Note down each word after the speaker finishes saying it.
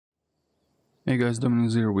Hey guys,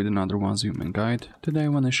 Dominic here with another One's Human Guide. Today I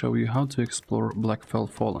want to show you how to explore Blackfell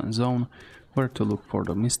Fallen Zone, where to look for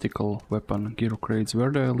the mystical weapon gear crates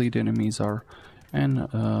where the elite enemies are, and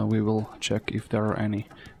we will check if there are any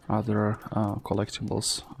other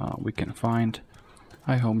collectibles we can find.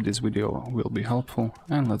 I hope this video will be helpful,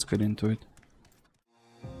 and let's get into it.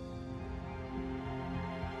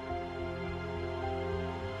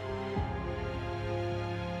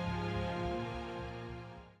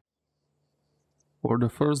 For the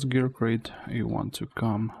first gear crate, you want to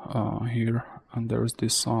come here, and there's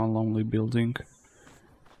this lonely building,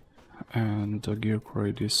 and the gear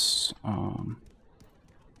crate is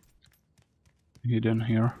hidden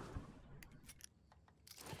here.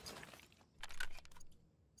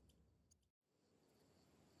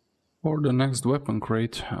 For the next weapon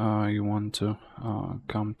crate, you want to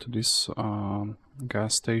come to this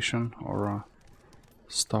gas station or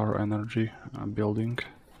Star Energy building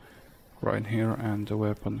right here, and the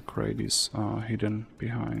weapon crate is hidden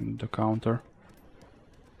behind the counter.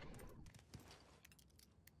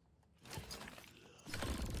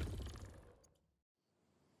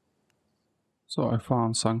 So I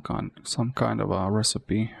found some kind of a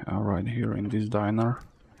recipe right here in this diner,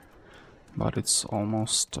 but it's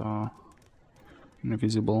almost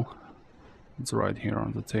invisible. It's right here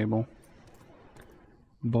on the table.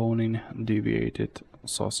 Bone-in deviated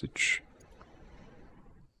sausage.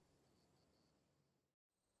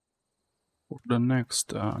 For the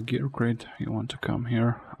next gear crate, you want to come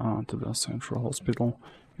here to the central hospital.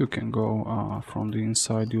 You can go from the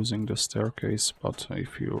inside using the staircase, but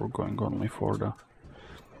if you're going only for the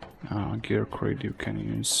gear crate, you can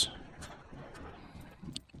use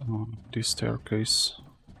this staircase.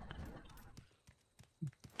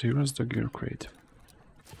 Here is the gear crate.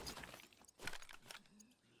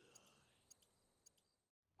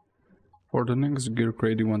 For the next gear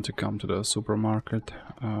crate, you want to come to the supermarket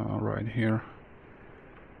right here,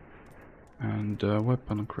 and the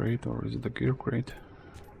weapon crate, or is it the gear crate?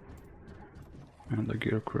 And the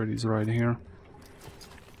gear crate is right here.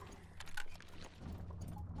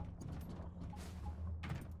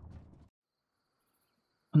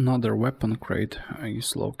 Another weapon crate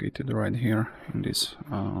is located right here in this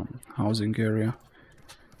housing area,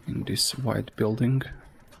 in this white building.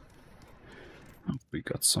 We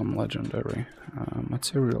got some legendary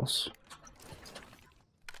materials.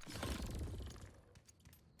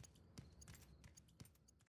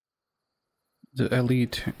 The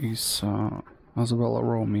elite is as well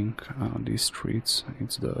roaming these streets.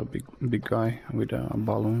 It's the big guy with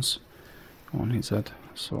balloons on his head,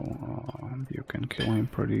 so you can kill him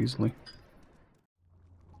pretty easily.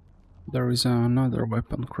 There is another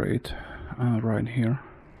weapon crate right here.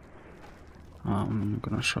 I'm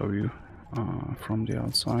gonna show you from the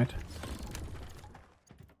outside.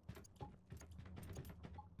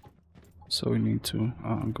 So we need to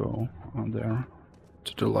go there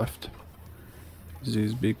to the left.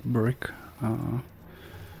 This big brick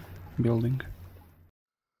building.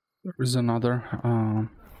 There is another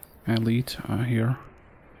elite here.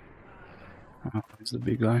 It's the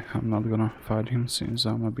big guy. I'm not gonna fight him since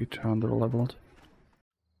I'm a bit under-leveled.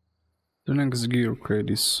 The next gear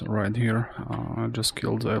crate is right here. I just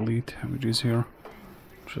killed the elite, which is here.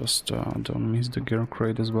 Just don't miss the gear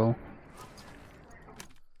crate as well.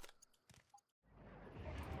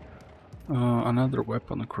 Another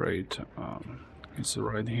weapon crate is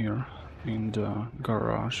right here in the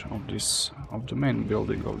garage of the main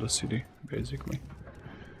building of the city, basically.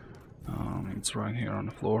 It's right here on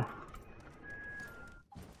the floor.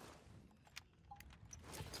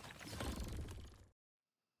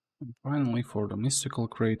 And finally, for the mystical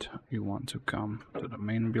crate, you want to come to the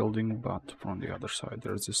main building, but from the other side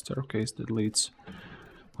there's a staircase that leads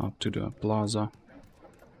up to the plaza,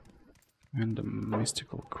 and the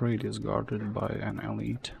mystical crate is guarded by an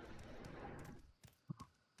elite.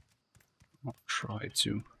 I'll try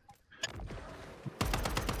to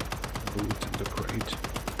loot the crate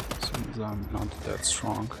since I'm not that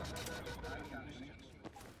strong.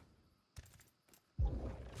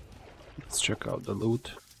 Let's check out the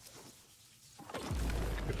loot.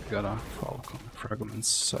 We got a Falcon fragments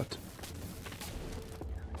set.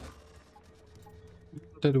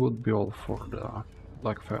 That would be all for the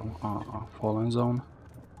Blackfell Fallen Zone.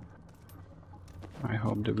 I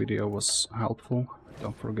hope the video was helpful.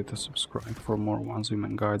 Don't forget to subscribe for more One's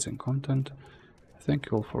Human guides and content. Thank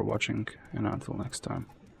you all for watching, and until next time.